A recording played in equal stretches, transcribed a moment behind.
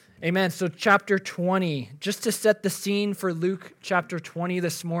Amen. So chapter 20, just to set the scene for Luke chapter 20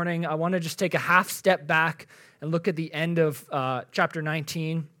 this morning, I want to just take a half step back and look at the end of chapter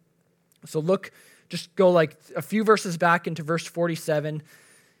 19. So just go like a few verses back into verse 47,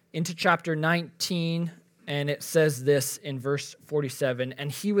 into chapter 19, and it says this in verse 47,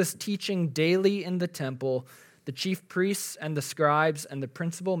 "And he was teaching daily in the temple. The chief priests and the scribes and the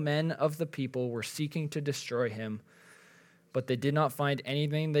principal men of the people were seeking to destroy him, but they did not find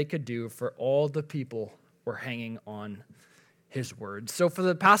anything they could do, for all the people were hanging on his word." So for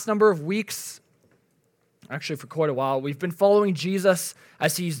the past number of weeks, actually for quite a while, we've been following Jesus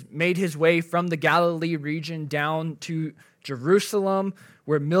as he's made his way from the Galilee region down to Jerusalem,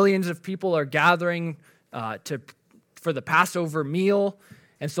 where millions of people are gathering for the Passover meal.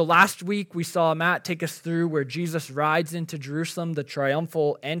 And so last week we saw Matt take us through where Jesus rides into Jerusalem, the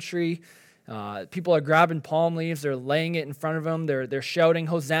triumphal entry. People are grabbing palm leaves. They're laying it in front of him. They're shouting,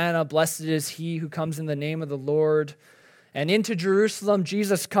 "Hosanna, blessed is he who comes in the name of the Lord." And into Jerusalem,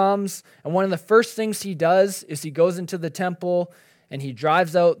 Jesus comes, and one of the first things he does is he goes into the temple, and he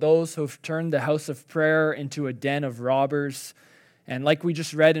drives out those who've turned the house of prayer into a den of robbers. And like we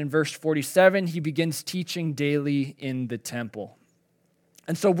just read in verse 47, he begins teaching daily in the temple.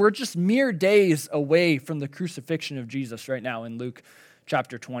 And so we're just mere days away from the crucifixion of Jesus right now in Luke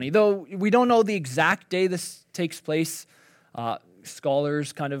chapter 20. Though we don't know the exact day this takes place,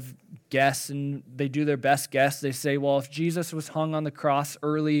 scholars kind of guess, and they do their best guess. They say, well, if Jesus was hung on the cross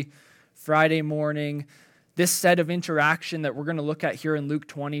early Friday morning, this set of interaction that we're going to look at here in Luke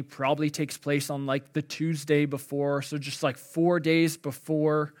 20 probably takes place on like the Tuesday before, so just like 4 days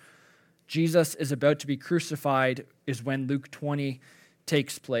before Jesus is about to be crucified is when Luke 20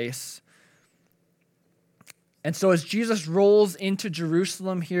 takes place. And so as Jesus rolls into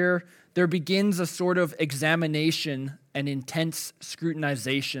Jerusalem here, there begins a sort of examination and intense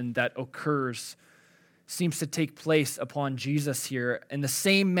scrutinization that seems to take place upon Jesus here in the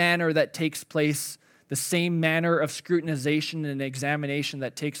same manner that takes place, the same manner of scrutinization and examination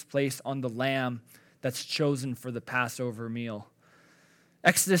that takes place on the lamb that's chosen for the Passover meal.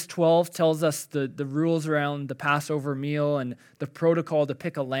 Exodus 12 tells us the rules around the Passover meal and the protocol to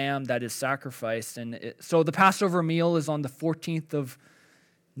pick a lamb that is sacrificed. So the Passover meal is on the 14th of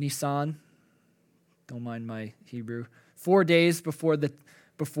Nisan. Don't mind my Hebrew. 4 days before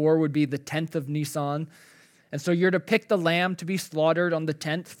would be the 10th of Nisan. And so you're to pick the lamb to be slaughtered on the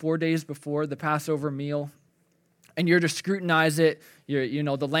 10th, 4 days before the Passover meal. And you're to scrutinize it.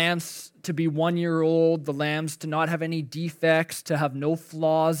 The lambs to be 1 year old, the lambs to not have any defects, to have no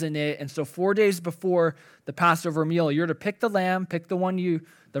flaws in it. And so 4 days before the Passover meal, you're to pick the lamb, pick the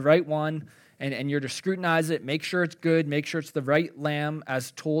right one, and you're to scrutinize it, make sure it's good, make sure it's the right lamb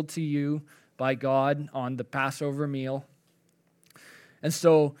as told to you by God on the Passover meal. And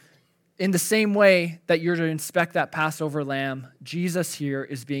so in the same way that you're to inspect that Passover lamb, Jesus here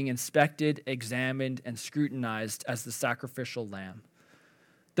is being inspected, examined, and scrutinized as the sacrificial lamb.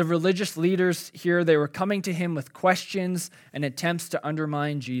 The religious leaders here, they were coming to him with questions and attempts to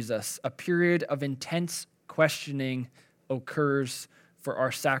undermine Jesus. A period of intense questioning occurs for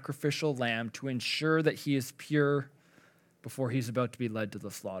our sacrificial lamb to ensure that he is pure before he's about to be led to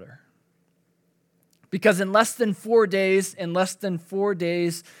the slaughter. Because in less than 4 days,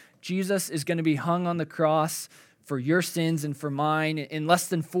 Jesus is going to be hung on the cross for your sins and for mine. In less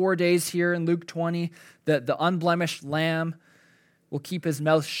than 4 days here in Luke 20, the unblemished lamb will keep his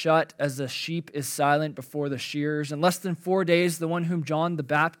mouth shut as the sheep is silent before the shearers. In less than 4 days, the one whom John the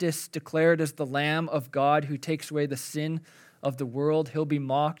Baptist declared as the Lamb of God who takes away the sin of the world, he'll be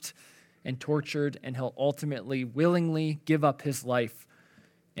mocked and tortured, and he'll ultimately willingly give up his life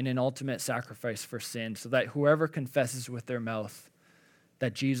in an ultimate sacrifice for sin, so that whoever confesses with their mouth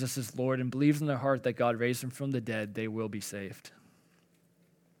that Jesus is Lord and believes in their heart that God raised him from the dead, they will be saved.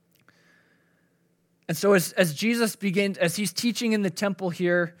 And so as Jesus begins, as he's teaching in the temple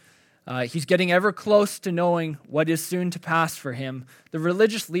here, he's getting ever close to knowing what is soon to pass for him. The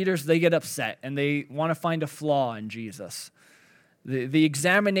religious leaders, they get upset and they want to find a flaw in Jesus. The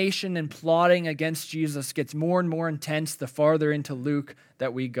examination and plotting against Jesus gets more and more intense the farther into Luke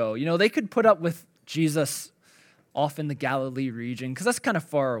that we go. They could put up with Jesus off in the Galilee region because that's kind of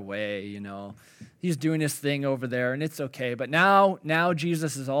far away, He's doing his thing over there and it's okay. But now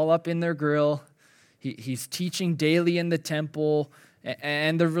Jesus is all up in their grill. He's teaching daily in the temple,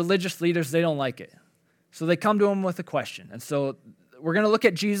 and the religious leaders, they don't like it. So they come to him with a question. And so we're going to look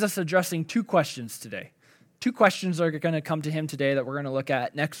at Jesus addressing two questions today. Two questions are going to come to him today that we're going to look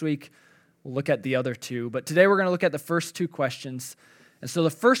at. Next week, we'll look at the other two. But today we're going to look at the first two questions. And so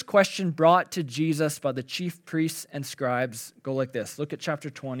the first question brought to Jesus by the chief priests and scribes go like this. Look at chapter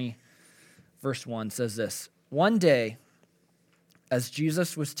 20, verse 1 says this. One day, as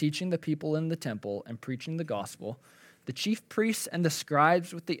Jesus was teaching the people in the temple and preaching the gospel, the chief priests and the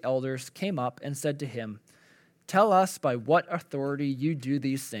scribes with the elders came up and said to him, "Tell us by what authority you do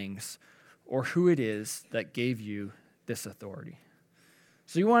these things, or who it is that gave you this authority."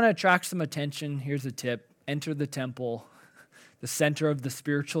 So you want to attract some attention. Here's a tip. Enter the temple, the center of the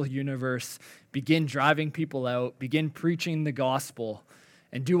spiritual universe. Begin driving people out. Begin preaching the gospel.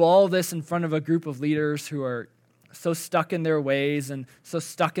 And do all this in front of a group of leaders who are so stuck in their ways and so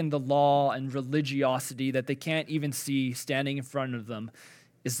stuck in the law and religiosity that they can't even see standing in front of them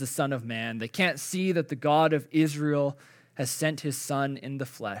is the Son of Man. They can't see that the God of Israel has sent his Son in the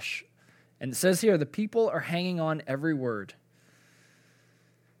flesh. And it says here, the people are hanging on every word.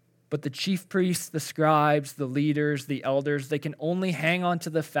 But the chief priests, the scribes, the leaders, the elders, they can only hang on to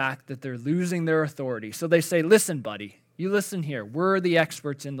the fact that they're losing their authority. So they say, "Listen, buddy, you listen here. We're the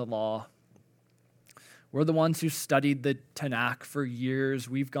experts in the law. We're the ones who studied the Tanakh for years.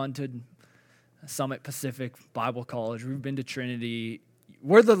 We've gone to Summit Pacific Bible College. We've been to Trinity.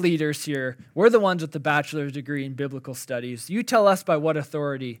 We're the leaders here. We're the ones with the bachelor's degree in biblical studies. You tell us by what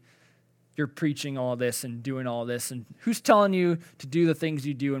authority you're preaching all this and doing all this, and who's telling you to do the things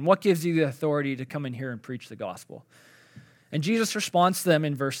you do, and what gives you the authority to come in here and preach the gospel?" And Jesus responds to them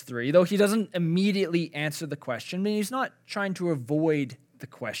in verse 3, though he doesn't immediately answer the question. I mean, he's not trying to avoid the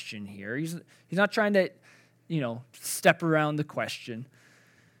question here. He's not trying to, step around the question,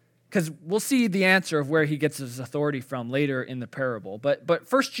 because we'll see the answer of where he gets his authority from later in the parable. But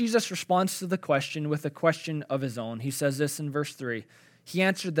first, Jesus responds to the question with a question of his own. He says this in verse 3. He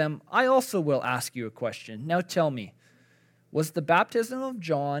answered them, "I also will ask you a question. Now tell me, was the baptism of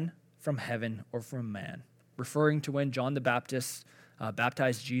John from heaven or from man?" Referring to when John the Baptist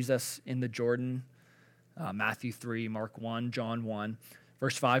baptized Jesus in the Jordan, Matthew 3, Mark 1, John 1.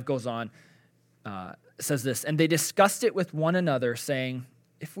 Verse 5 goes on, says this, "And they discussed it with one another, saying,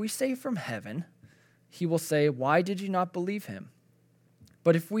 'If we say from heaven, he will say, why did you not believe him?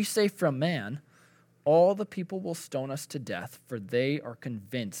 But if we say from man, all the people will stone us to death, for they are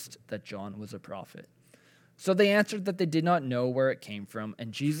convinced that John was a prophet.' So they answered that they did not know where it came from,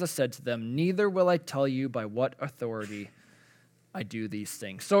 and Jesus said to them, 'Neither will I tell you by what authority I do these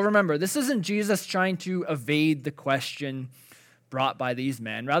things.'" So remember, this isn't Jesus trying to evade the question brought by these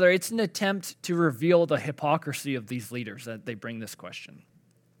men. Rather, it's an attempt to reveal the hypocrisy of these leaders that they bring this question.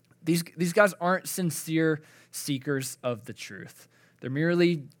 These guys aren't sincere seekers of the truth. They're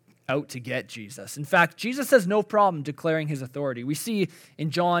merely out to get Jesus. In fact, Jesus has no problem declaring his authority. We see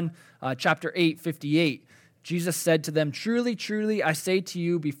in John chapter 8:58, Jesus said to them, "Truly, truly, I say to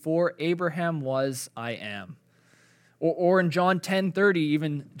you, before Abraham was, I am." Or in John 10:30,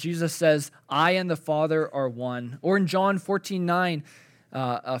 even Jesus says, "I and the Father are one." Or in John 14:9,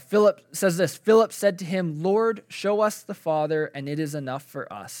 Philip says this, "Philip said to him, 'Lord, show us the Father, and it is enough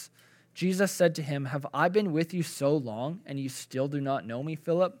for us.' Jesus said to him, 'Have I been with you so long, and you still do not know me,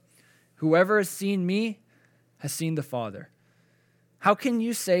 Philip? Whoever has seen me has seen the Father. How can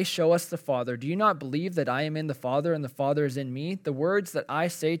you say, 'Show us the Father'? Do you not believe that I am in the Father and the Father is in me? The words that I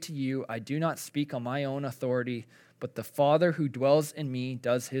say to you, I do not speak on my own authority, but the Father who dwells in me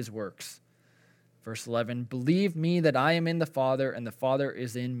does his works." Verse 11, "Believe me that I am in the Father and the Father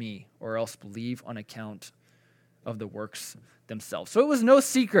is in me, or else believe on account of the works themselves." So it was no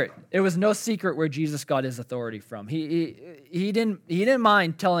secret. It was no secret where Jesus got his authority from. He didn't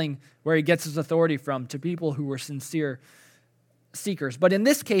mind telling where he gets his authority from to people who were sincere seekers. But in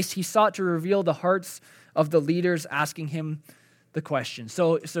this case, he sought to reveal the hearts of the leaders asking him the question.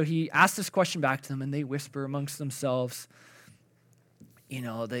 So he asked this question back to them, and they whisper amongst themselves.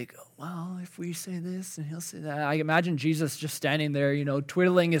 They go, "Well, if we say this, and he'll say that." I imagine Jesus just standing there,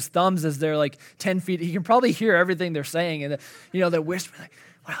 twiddling his thumbs as they're like 10 feet. He can probably hear everything they're saying. And, they're whispering like,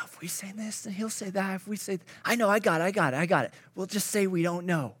 "Well, if we say this, and he'll say that. If we say, I know, I got it. We'll just say we don't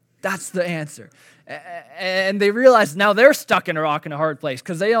know." That's the answer. And they realize now they're stuck in a rock and a hard place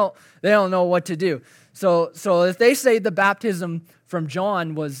because they don't know what to do. So if they say the baptism from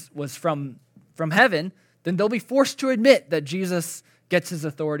John was from heaven, then they'll be forced to admit that Jesus gets his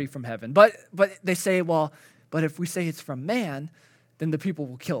authority from heaven. But they say, well, but if we say it's from man, then the people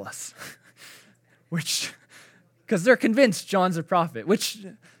will kill us. Because they're convinced John's a prophet, which,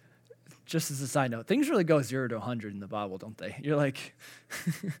 just as a side note, things really go 0 to 100 in the Bible, don't they? You're like,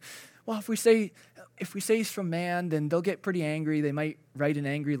 well, if we say he's from man, then they'll get pretty angry. They might write an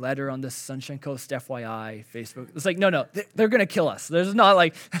angry letter on the Sunshine Coast FYI Facebook. It's like, no, they're going to kill us. There's not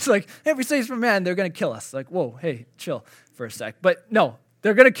like, it's like, hey, if we say he's from man, they're going to kill us. Like, whoa, hey, chill for a sec. But no,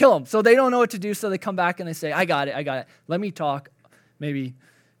 they're going to kill him. So they don't know what to do. So they come back and they say, I got it. Let me talk. Maybe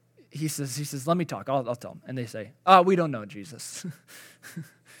he says, let me talk. I'll tell him. And they say, we don't know, Jesus.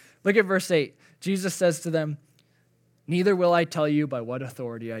 Look at verse 8. Jesus says to them, neither will I tell you by what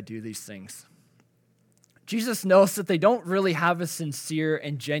authority I do these things. Jesus knows that they don't really have a sincere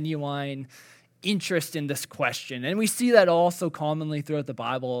and genuine interest in this question. And we see that also commonly throughout the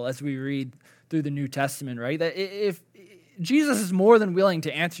Bible as we read through the New Testament, right? That if Jesus is more than willing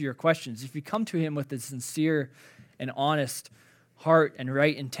to answer your questions, if you come to him with a sincere and honest heart and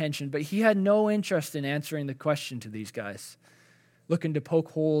right intention, but he had no interest in answering the question to these guys, looking to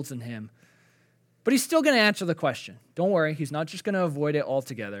poke holes in him. But he's still going to answer the question. Don't worry, he's not just going to avoid it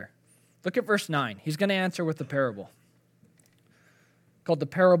altogether. Look at verse 9. He's going to answer with the parable called the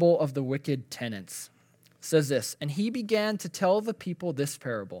parable of the wicked tenants. It says this, and he began to tell the people this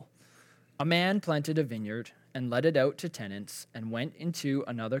parable. A man planted a vineyard and let it out to tenants and went into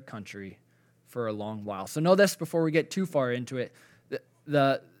another country for a long while. So know this before we get too far into it,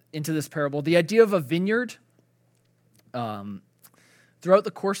 into this parable. The idea of a vineyard, throughout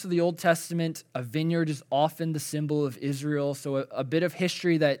the course of the Old Testament, a vineyard is often the symbol of Israel. So a bit of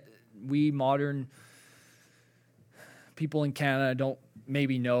history that we modern people in Canada don't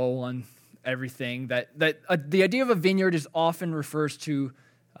maybe know on everything, that the idea of a vineyard is often refers to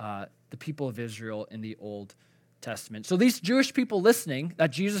the people of Israel in the Old Testament. So these Jewish people listening,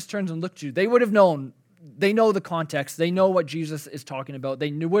 that Jesus turns and looks to, they would have known, they know the context, they know what Jesus is talking about. They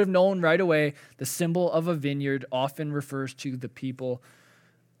would have known right away the symbol of a vineyard often refers to the people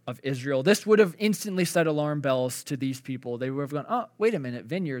of Israel. This would have instantly set alarm bells to these people. They would have gone, oh, wait a minute,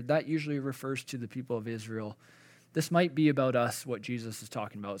 vineyard, that usually refers to the people of Israel. This might be about us, what Jesus is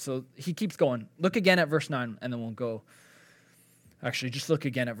talking about. So he keeps going. Look again at verse 9, and then we'll go. Actually, just look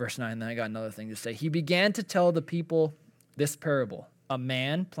again at verse 9, and then I got another thing to say. He began to tell the people this parable. A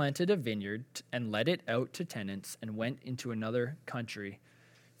man planted a vineyard and let it out to tenants and went into another country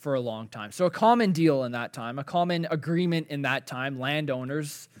for a long time. So a common deal in that time, a common agreement in that time,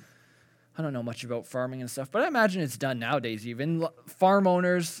 landowners, I don't know much about farming and stuff, but I imagine it's done nowadays even. Farm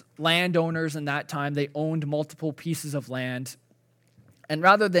owners, landowners in that time, they owned multiple pieces of land. And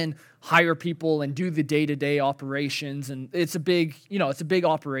rather than hire people and do the day-to-day operations, and it's a big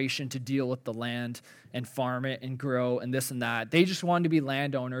operation to deal with the land and farm it and grow and this and that. They just wanted to be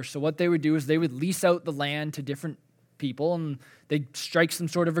landowners. So what they would do is they would lease out the land to different people, and they'd strike some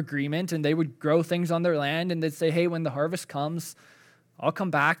sort of agreement, and they would grow things on their land, and they'd say, hey, when the harvest comes, I'll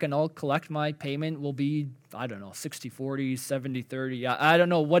come back and I'll collect my payment will be, I don't know, 60-40, 70-30. I don't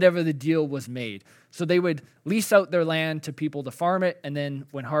know, whatever the deal was made. So they would lease out their land to people to farm it, and then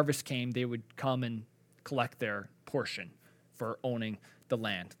when harvest came, they would come and collect their portion for owning the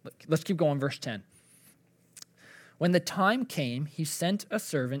land. Let's keep going, verse 10. When the time came, he sent a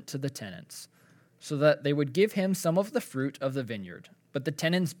servant to the tenants so that they would give him some of the fruit of the vineyard. But the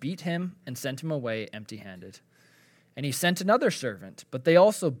tenants beat him and sent him away empty-handed. And he sent another servant, but they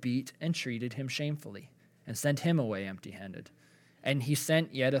also beat and treated him shamefully and sent him away empty-handed. And he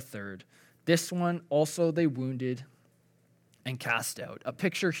sent yet a third. This one also they wounded and cast out. A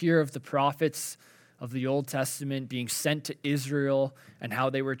picture here of the prophets of the Old Testament being sent to Israel and how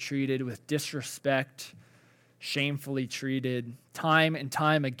they were treated with disrespect, shamefully treated. Time and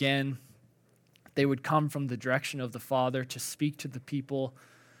time again, they would come from the direction of the Father to speak to the people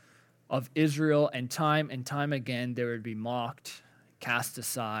of Israel, and time again, they would be mocked, cast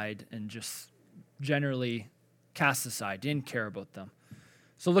aside, and just generally cast aside, didn't care about them.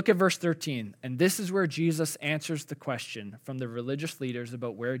 So look at verse 13, and this is where Jesus answers the question from the religious leaders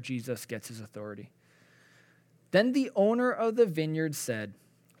about where Jesus gets his authority. Then the owner of the vineyard said,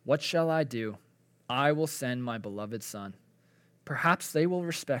 "What shall I do? I will send my beloved son. Perhaps they will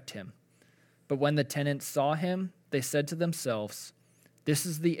respect him." But when the tenants saw him, they said to themselves, "This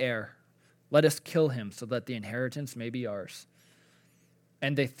is the heir. Let us kill him so that the inheritance may be ours."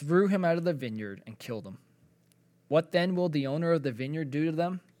 And they threw him out of the vineyard and killed him. What then will the owner of the vineyard do to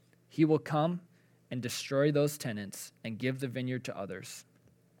them? He will come and destroy those tenants and give the vineyard to others.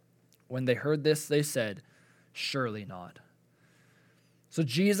 When they heard this, they said, "Surely not." So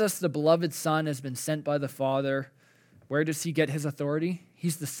Jesus, the beloved Son, has been sent by the Father. Where does he get his authority?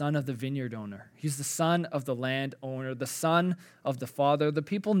 He's the son of the vineyard owner. He's the son of the land owner, the son of the Father. The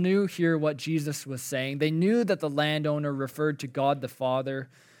people knew here what Jesus was saying. They knew that the landowner referred to God the Father.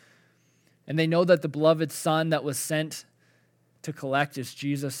 And they know that the beloved Son that was sent to collect is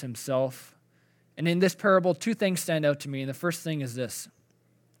Jesus himself. And in this parable, two things stand out to me. And the first thing is this.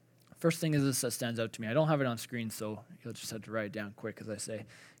 First thing is this that stands out to me. I don't have it on screen, so you'll just have to write it down quick as I say.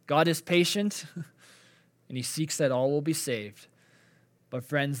 God is patient, and he seeks that all will be saved. But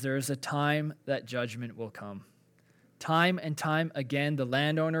friends, there is a time that judgment will come. Time and time again, the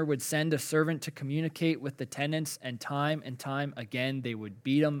landowner would send a servant to communicate with the tenants, and time again, they would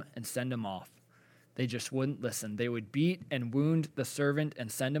beat him and send him off. They just wouldn't listen. They would beat and wound the servant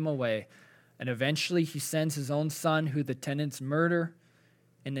and send him away. And eventually, he sends his own son, who the tenants murder,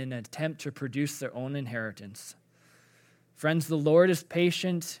 in an attempt to produce their own inheritance. Friends, the Lord is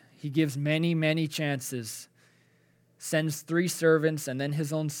patient. He gives many, many chances. Sends 3 servants, and then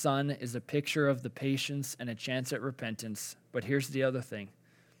his own son is a picture of the patience and a chance at repentance. But here's the other thing.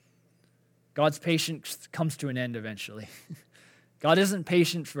 God's patience comes to an end eventually. God isn't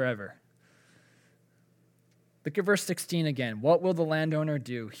patient forever. Look at verse 16 again. What will the landowner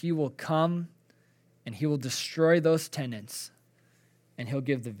do? He will come and he will destroy those tenants, and he'll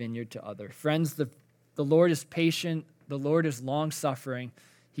give the vineyard to others. Friends, the Lord is patient. The Lord is long-suffering.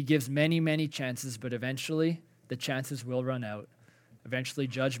 He gives many, many chances, but eventually the chances will run out. Eventually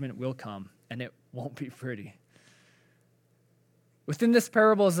judgment will come, and it won't be pretty. Within this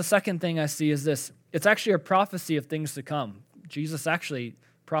parable is the second thing I see is this. It's actually a prophecy of things to come. Jesus actually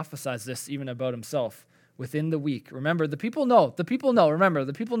prophesies this even about himself within the week. Remember, the people know. Remember,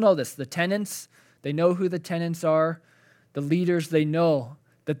 the people know this. The tenants, they know who the tenants are. The leaders, they know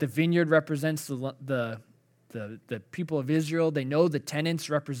that the vineyard represents the people of Israel. They know the tenants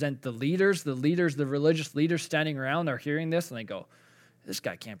represent the leaders. The religious leaders standing around are hearing this, and they go, this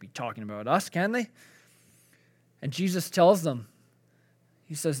guy can't be talking about us, can they? And Jesus tells them,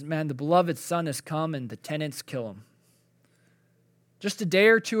 he says, man, the beloved son has come, and the tenants kill him. Just a day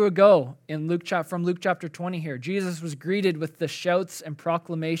or two ago, from Luke chapter 20 here, Jesus was greeted with the shouts and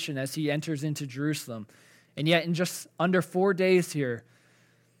proclamation as he enters into Jerusalem. And yet in just under 4 days here,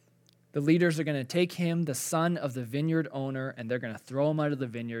 the leaders are going to take him, the son of the vineyard owner, and they're going to throw him out of the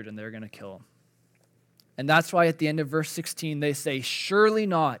vineyard and they're going to kill him. And that's why at the end of verse 16, they say, surely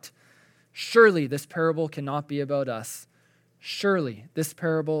not. Surely this parable cannot be about us. Surely this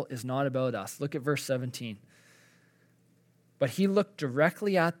parable is not about us. Look at verse 17. But he looked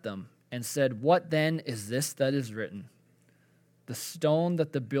directly at them and said, what then is this that is written? The stone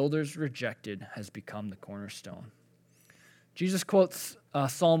that the builders rejected has become the cornerstone. Jesus quotes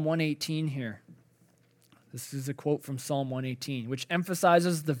Psalm 118 here. This is a quote from Psalm 118, which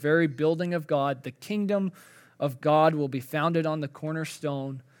emphasizes the very building of God. The kingdom of God will be founded on the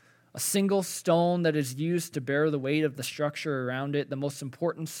cornerstone, a single stone that is used to bear the weight of the structure around it, the most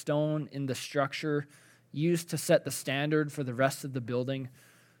important stone in the structure, used to set the standard for the rest of the building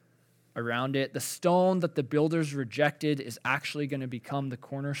around it. The stone that the builders rejected is actually going to become the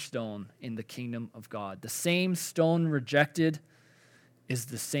cornerstone in the kingdom of God. The same stone rejected is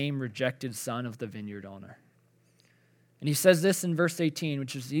the same rejected son of the vineyard owner. And he says this in verse 18,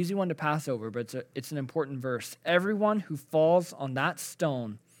 which is an easy one to pass over, but it's an important verse. Everyone who falls on that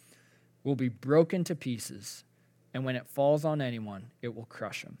stone will be broken to pieces, and when it falls on anyone, it will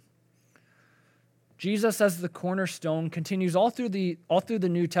crush him. Jesus as the cornerstone continues all through the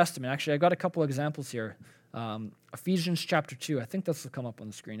New Testament. Actually, I got a couple examples here. Ephesians chapter 2. I think this will come up on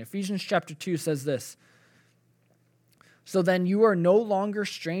the screen. Ephesians chapter 2 says this. So then you are no longer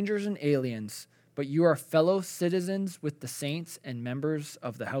strangers and aliens, but you are fellow citizens with the saints and members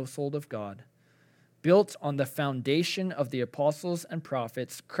of the household of God, built on the foundation of the apostles and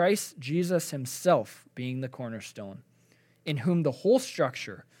prophets, Christ Jesus himself being the cornerstone, in whom the whole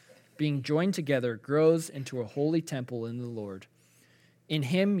structure, being joined together, grows into a holy temple in the Lord. In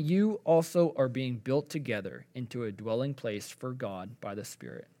him you also are being built together into a dwelling place for God by the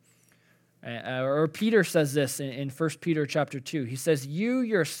Spirit. Or Peter says this in 1 Peter chapter 2. He says, you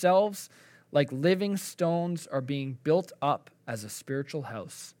yourselves, like living stones, are being built up as a spiritual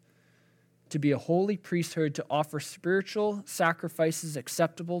house, to be a holy priesthood, to offer spiritual sacrifices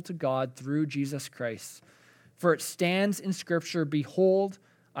acceptable to God through Jesus Christ. For it stands in Scripture, behold,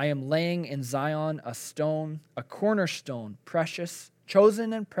 I am laying in Zion a stone, a cornerstone, precious,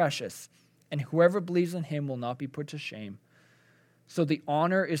 chosen and precious, and whoever believes in him will not be put to shame. So the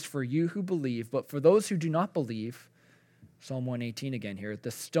honor is for you who believe, but for those who do not believe, Psalm 118 again here,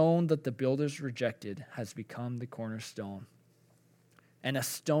 the stone that the builders rejected has become the cornerstone, and a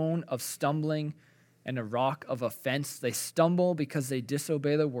stone of stumbling and a rock of offense. They stumble because they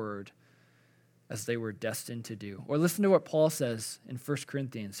disobey the word, as they were destined to do. Or listen to what Paul says in 1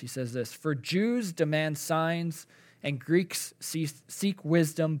 Corinthians. He says this, for Jews demand signs and Greeks seek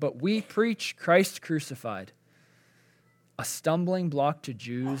wisdom, but we preach Christ crucified, a stumbling block to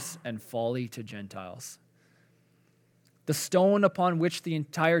Jews and folly to Gentiles. The stone upon which the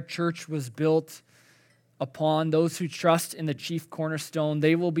entire church was built, upon those who trust in the chief cornerstone,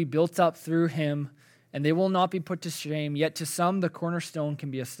 they will be built up through him, and they will not be put to shame. Yet to some, the cornerstone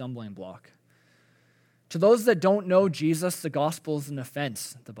can be a stumbling block. To those that don't know Jesus, the gospel is an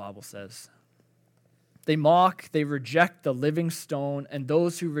offense, the Bible says. They mock, they reject the living stone, and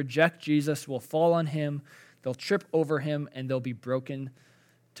those who reject Jesus will fall on him, they'll trip over him, and they'll be broken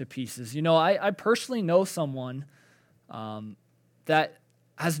to pieces. You know, I personally know someone that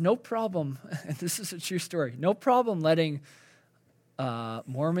has no problem, and this is a true story, no problem letting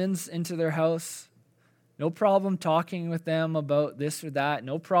Mormons into their house, no problem talking with them about this or that,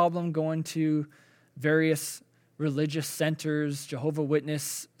 no problem going to various religious centers, Jehovah's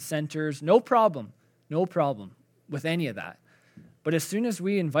Witness centers, no problem with any of that. But as soon as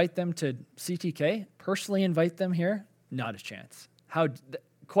we invite them to CTK, personally invite them here, not a chance.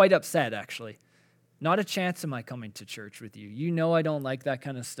 Quite upset, actually. Not a chance am I coming to church with you. You know I don't like that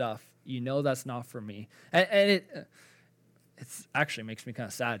kind of stuff. You know that's not for me. And it actually makes me kind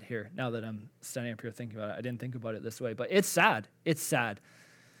of sad here, now that I'm standing up here thinking about it. I didn't think about it this way, but it's sad. It's sad.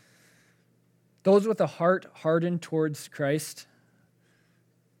 Those with a heart hardened towards Christ,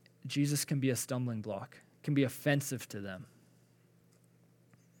 Jesus can be a stumbling block, can be offensive to them.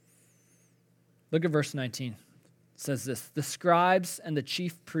 Look at verse 19. It says this: the scribes and the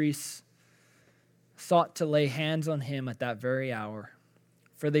chief priests sought to lay hands on him at that very hour,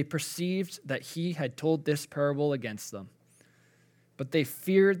 for they perceived that he had told this parable against them. But they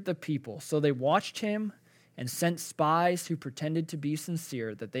feared the people, so they watched him and sent spies who pretended to be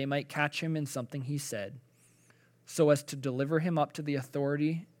sincere, that they might catch him in something he said, so as to deliver him up to the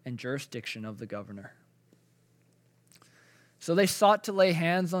authority and jurisdiction of the governor. So they sought to lay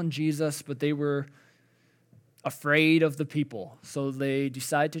hands on Jesus, but they were afraid of the people. So they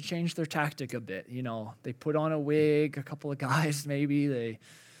decide to change their tactic a bit. You know, they put on a wig, a couple of guys maybe. They,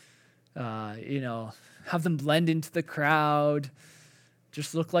 have them blend into the crowd.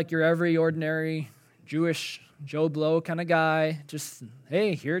 Just look like your every ordinary Jewish Joe Blow kind of guy. Just,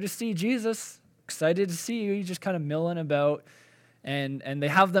 hey, here to see Jesus. Excited to see you. You're just kind of milling about. And they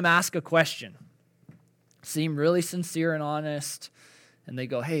have them ask a question. Seem really sincere and honest. And they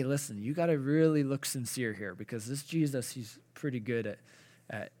go, hey, listen, you got to really look sincere here, because this Jesus, he's pretty good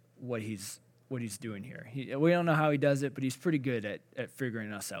at what he's doing here. We don't know how he does it, but he's pretty good at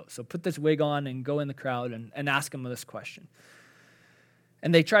figuring us out. So put this wig on and go in the crowd and ask him this question.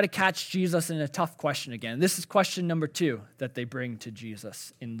 And they try to catch Jesus in a tough question again. This is question number 2 that they bring to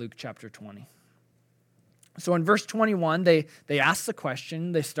Jesus in Luke chapter 20. So in verse 21, they ask the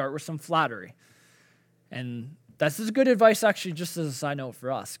question. They start with some flattery. And this is good advice, actually, just as a side note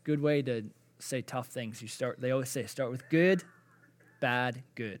for us. Good way to say tough things. They always say, start with good, bad,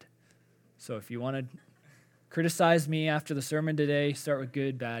 good. So if you want to criticize me after the sermon today, start with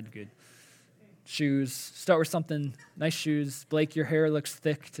good, bad, good. Shoes, start with something, nice shoes. Blake, your hair looks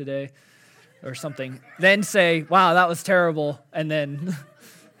thick today, or something. Then say, wow, that was terrible, and then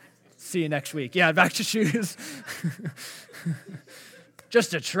see you next week. Yeah, back to shoes.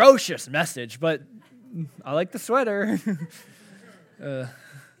 Just atrocious message, but I like the sweater.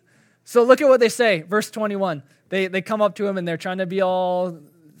 So look at what they say. Verse 21. They come up to him and they're trying to be all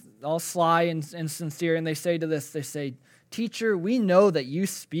sly and sincere. And they say to this, they say, "Teacher, we know that you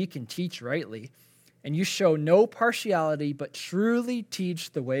speak and teach rightly, and you show no partiality, but truly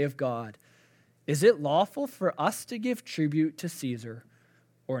teach the way of God. Is it lawful for us to give tribute to Caesar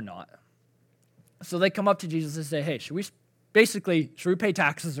or not?" So they come up to Jesus and say, hey, should we pay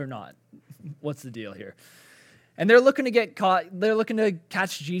taxes or not? What's the deal here? And they're looking to get caught. They're looking to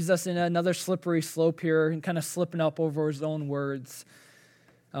catch Jesus in another slippery slope here and kind of slipping up over his own words.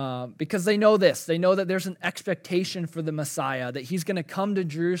 Because they know this. They know that there's an expectation for the Messiah, that he's going to come to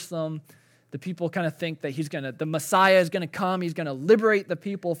Jerusalem. The people kind of think that the Messiah is going to come. He's going to liberate the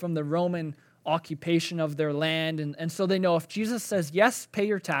people from the Roman occupation of their land. And so they know if Jesus says, yes, pay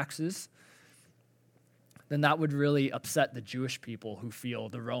your taxes, then that would really upset the Jewish people who feel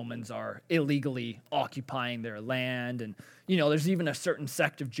the Romans are illegally occupying their land. And, there's even a certain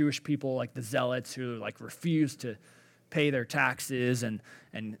sect of Jewish people like the Zealots who refuse to pay their taxes and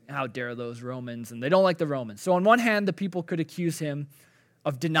how dare those Romans, and they don't like the Romans. So on one hand, the people could accuse him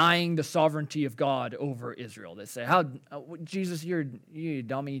of denying the sovereignty of God over Israel. They say, Jesus, you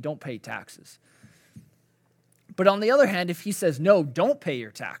dummy, you don't pay taxes. But on the other hand, if he says, no, don't pay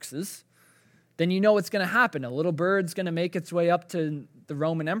your taxes, then you know what's going to happen. A little bird's going to make its way up to the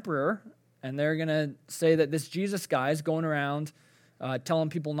Roman emperor, and they're going to say that this Jesus guy is going around telling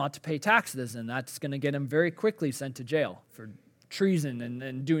people not to pay taxes, and that's going to get him very quickly sent to jail for treason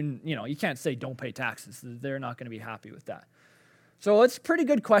and doing, you can't say don't pay taxes. They're not going to be happy with that. So it's a pretty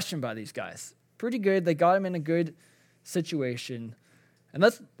good question by these guys. Pretty good. They got him in a good situation. And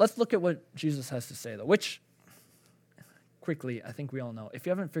let's look at what Jesus has to say, though, which, quickly, I think we all know. If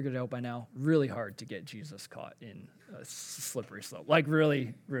you haven't figured it out by now, really hard to get Jesus caught in a slippery slope. Like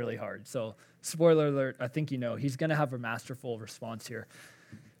really, really hard. So spoiler alert, I think he's going to have a masterful response here.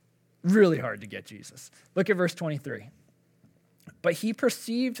 Really hard to get Jesus. Look at verse 23. But he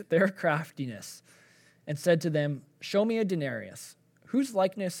perceived their craftiness and said to them, "Show me a denarius. Whose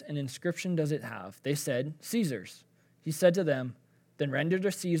likeness and inscription does it have?" They said, "Caesar's." He said to them, "Then render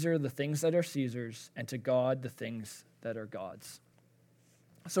to Caesar the things that are Caesar's, and to God the things that are God's."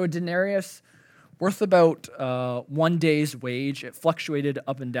 So a denarius, worth about 1 day's wage. It fluctuated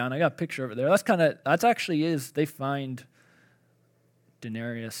up and down. I got a picture of it there. That's actually is, they find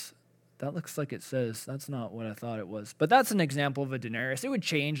denarius. That looks like it says, that's not what I thought it was. But that's an example of a denarius. It would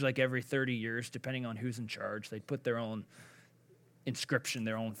change like every 30 years, depending on who's in charge. They'd put their own inscription,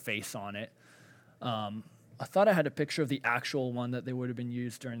 their own face on it. I thought I had a picture of the actual one that they would have been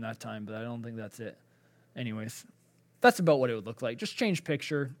used during that time, but I don't think that's it. Anyways, that's about what it would look like. Just change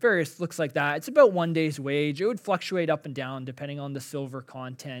picture. Various looks like that. It's about 1 day's wage. It would fluctuate up and down depending on the silver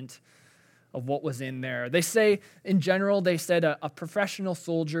content of what was in there. They say, in general, they said a professional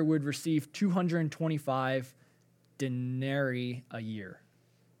soldier would receive 225 denarii a year.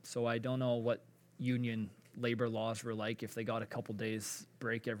 So I don't know what union labor laws were like if they got a couple days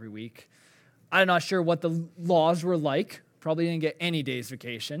break every week. I'm not sure what the laws were like. Probably didn't get any days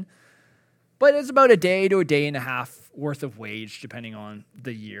vacation. But it's about a day to a day and a half worth of wage, depending on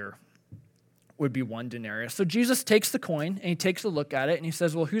the year, would be 1 denarius. So Jesus takes the coin and he takes a look at it and he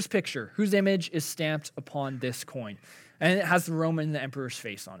says, well, whose picture, whose image is stamped upon this coin? And it has the Roman and the emperor's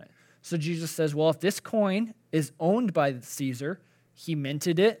face on it. So Jesus says, well, if this coin is owned by Caesar, he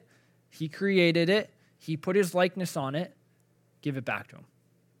minted it, he created it, he put his likeness on it, give it back to him.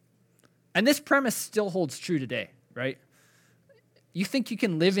 And this premise still holds true today, right? You think you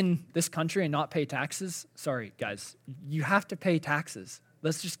can live in this country and not pay taxes? Sorry, guys. You have to pay taxes.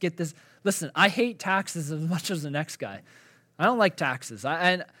 Let's just get this. Listen, I hate taxes as much as the next guy. I don't like taxes.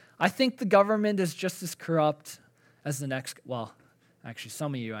 I think the government is just as corrupt as the next. Well, actually,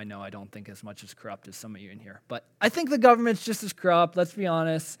 some of you I know I don't think as much as corrupt as some of you in here. But I think the government's just as corrupt. Let's be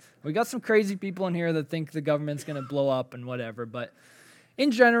honest. We got some crazy people in here that think the government's going to blow up and whatever. But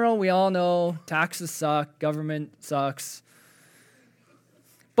in general, we all know taxes suck. Government sucks.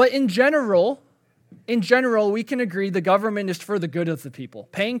 But in general, we can agree the government is for the good of the people.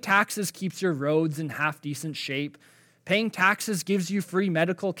 Paying taxes keeps your roads in half-decent shape. Paying taxes gives you free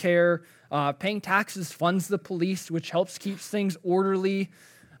medical care. Paying taxes funds the police, which helps keep things orderly.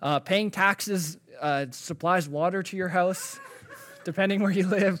 Paying taxes supplies water to your house, depending where you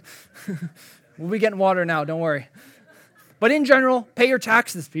live. We'll be getting water now, don't worry. But in general, pay your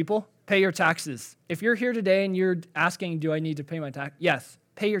taxes, people. Pay your taxes. If you're here today and you're asking, do I need to pay my tax? Yes,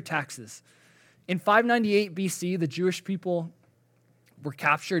 pay your taxes. In 598 BC, the Jewish people were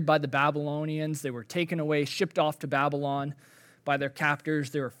captured by the Babylonians. They were taken away, shipped off to Babylon by their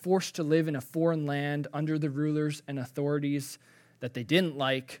captors. They were forced to live in a foreign land under the rulers and authorities that they didn't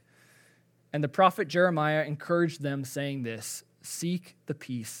like. And the prophet Jeremiah encouraged them, saying this, "Seek the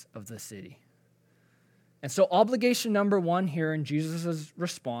peace of the city." And so obligation number 1 here in Jesus'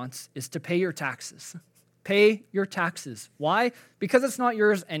 response is to pay your taxes. Pay your taxes. Why? Because it's not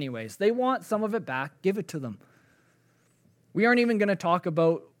yours anyways. They want some of it back. Give it to them. We aren't even going to talk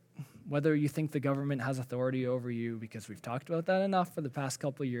about whether you think the government has authority over you, because we've talked about that enough for the past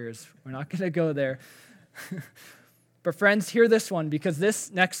couple of years. We're not going to go there. But friends, hear this one, because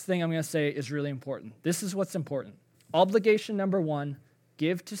this next thing I'm going to say is really important. This is what's important. Obligation number 1,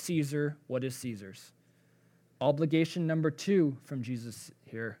 give to Caesar what is Caesar's. Obligation number 2 from Jesus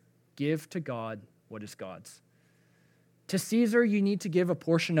here, give to God what is God's. To Caesar, you need to give a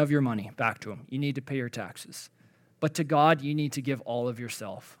portion of your money back to him. You need to pay your taxes. But to God, you need to give all of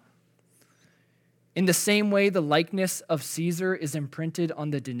yourself. In the same way, the likeness of Caesar is imprinted on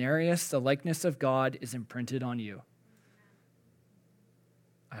the denarius, the likeness of God is imprinted on you.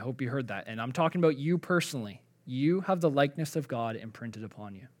 I hope you heard that. And I'm talking about you personally. You have the likeness of God imprinted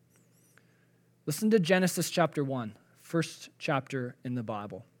upon you. Listen to Genesis chapter 1, first chapter in the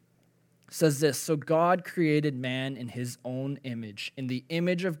Bible. It says this, "So God created man in his own image. In the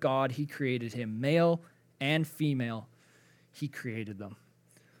image of God, he created him. Male and female, he created them."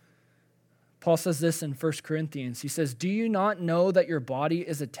 Paul says this in 1 Corinthians. He says, "Do you not know that your body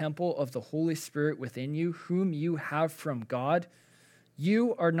is a temple of the Holy Spirit within you, whom you have from God?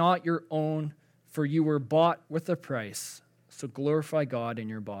 You are not your own, for you were bought with a price. So glorify God in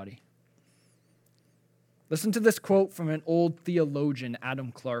your body. Listen to this quote from an old theologian,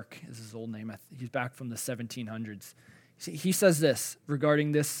 Adam Clarke is his old name. He's back from the 1700s. He says this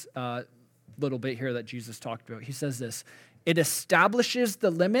regarding this little bit here that Jesus talked about. He says this: it establishes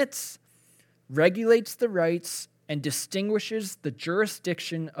the limits, regulates the rights, and distinguishes the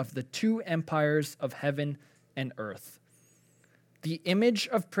jurisdiction of the two empires of heaven and earth. The image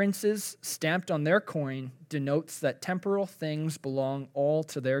of princes stamped on their coin denotes that temporal things belong all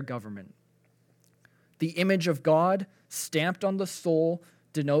to their government. The image of God stamped on the soul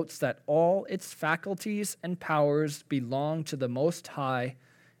denotes that all its faculties and powers belong to the Most High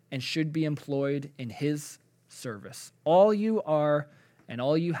and should be employed in His service. All you are and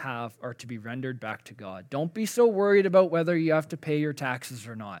all you have are to be rendered back to God. Don't be so worried about whether you have to pay your taxes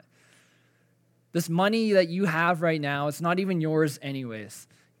or not. This money that you have right now, it's not even yours anyways.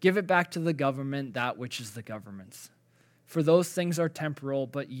 Give it back to the government, that which is the government's. For those things are temporal,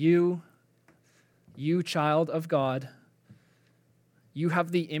 but you, child of God, you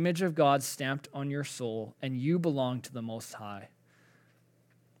have the image of God stamped on your soul, and you belong to the Most High.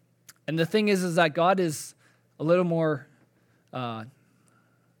 And the thing is that God is a little more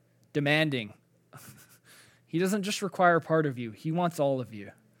demanding. He doesn't just require part of you. He wants all of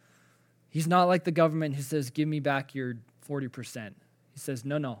you. He's not like the government who says, give me back your 40%. He says,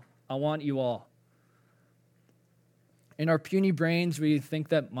 no, I want you all. In our puny brains, we think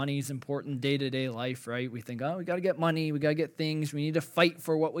that money is important day-to-day life, right? We think, we got to get money, we got to get things, we need to fight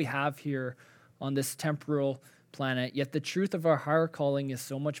for what we have here on this temporal planet. Yet the truth of our higher calling is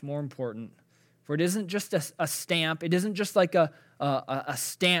so much more important. For it isn't just a stamp. It isn't just like a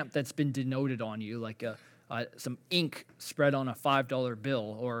stamp that's been denoted on you, like some ink spread on a $5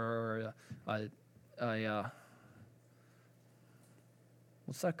 bill or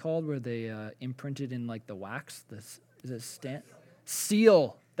what's that called where they imprinted in like the wax? Is it stamp?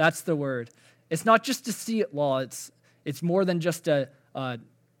 Seal. That's the word. It's not just a seal. Well, it's more than just a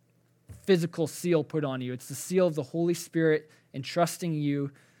physical seal put on you. It's the seal of the Holy Spirit entrusting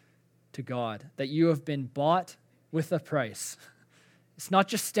you to God, that you have been bought with a price. It's not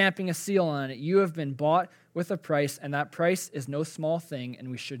just stamping a seal on it. You have been bought with a price, and that price is no small thing,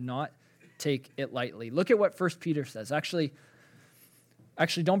 and we should not take it lightly. Look at what 1 Peter says. Actually,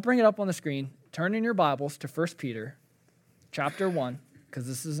 don't bring it up on the screen. Turn in your Bibles to 1 Peter chapter 1, because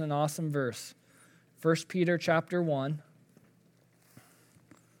this is an awesome verse. 1 Peter chapter 1.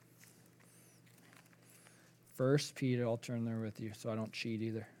 1 Peter, I'll turn there with you so I don't cheat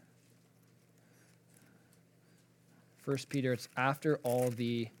either. 1 Peter, it's after all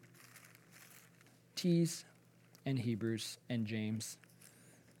the T's and Hebrews and James.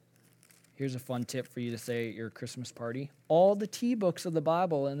 Here's a fun tip for you to say at your Christmas party. All the T books of the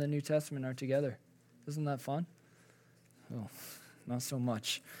Bible and the New Testament are together. Isn't that fun? Oh, not so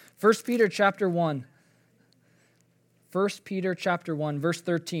much. 1 Peter chapter 1. 1 Peter chapter 1, verse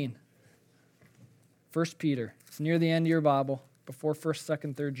 13. 1 Peter. It's near the end of your Bible, before 1st,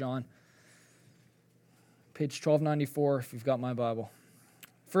 2nd, 3rd John. Page 1294 if you've got my Bible.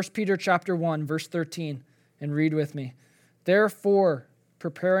 1 Peter chapter 1, verse 13, and read with me. Therefore,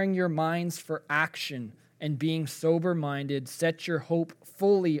 preparing your minds for action and being sober-minded, set your hope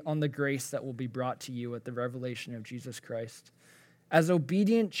fully on the grace that will be brought to you at the revelation of Jesus Christ. As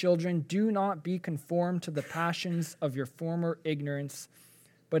obedient children, do not be conformed to the passions of your former ignorance,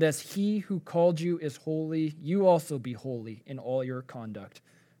 but as He who called you is holy, you also be holy in all your conduct.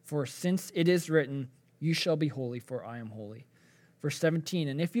 For since it is written, you shall be holy, for I am holy. Verse 17,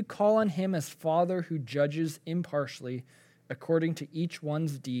 and if you call on Him as Father who judges impartially according to each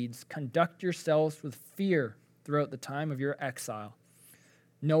one's deeds, conduct yourselves with fear throughout the time of your exile,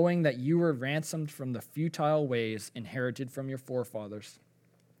 knowing that you were ransomed from the futile ways inherited from your forefathers,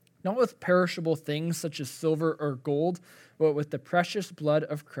 not with perishable things such as silver or gold, but with the precious blood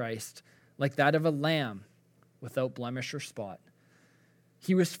of Christ, like that of a lamb without blemish or spot.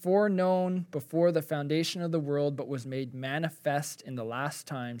 He was foreknown before the foundation of the world, but was made manifest in the last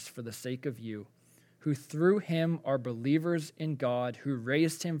times for the sake of you, who through Him are believers in God, who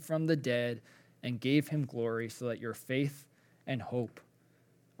raised Him from the dead and gave Him glory, so that your faith and hope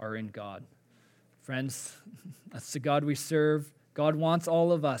are in God. Friends, that's the God we serve. God wants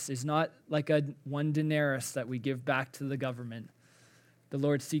all of us. It's not like a one denarius that we give back to the government. The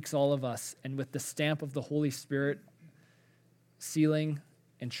Lord seeks all of us, and with the stamp of the Holy Spirit sealing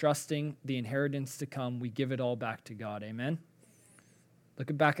and trusting the inheritance to come, we give it all back to God. Amen?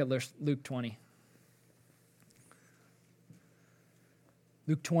 Look back at Luke 20.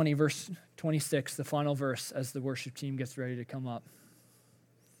 Luke 20, verse 26, the final verse, as the worship team gets ready to come up.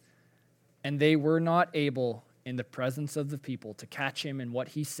 And they were not able in the presence of the people to catch him in what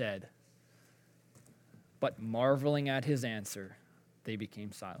he said, but marveling at his answer, they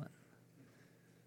became silent.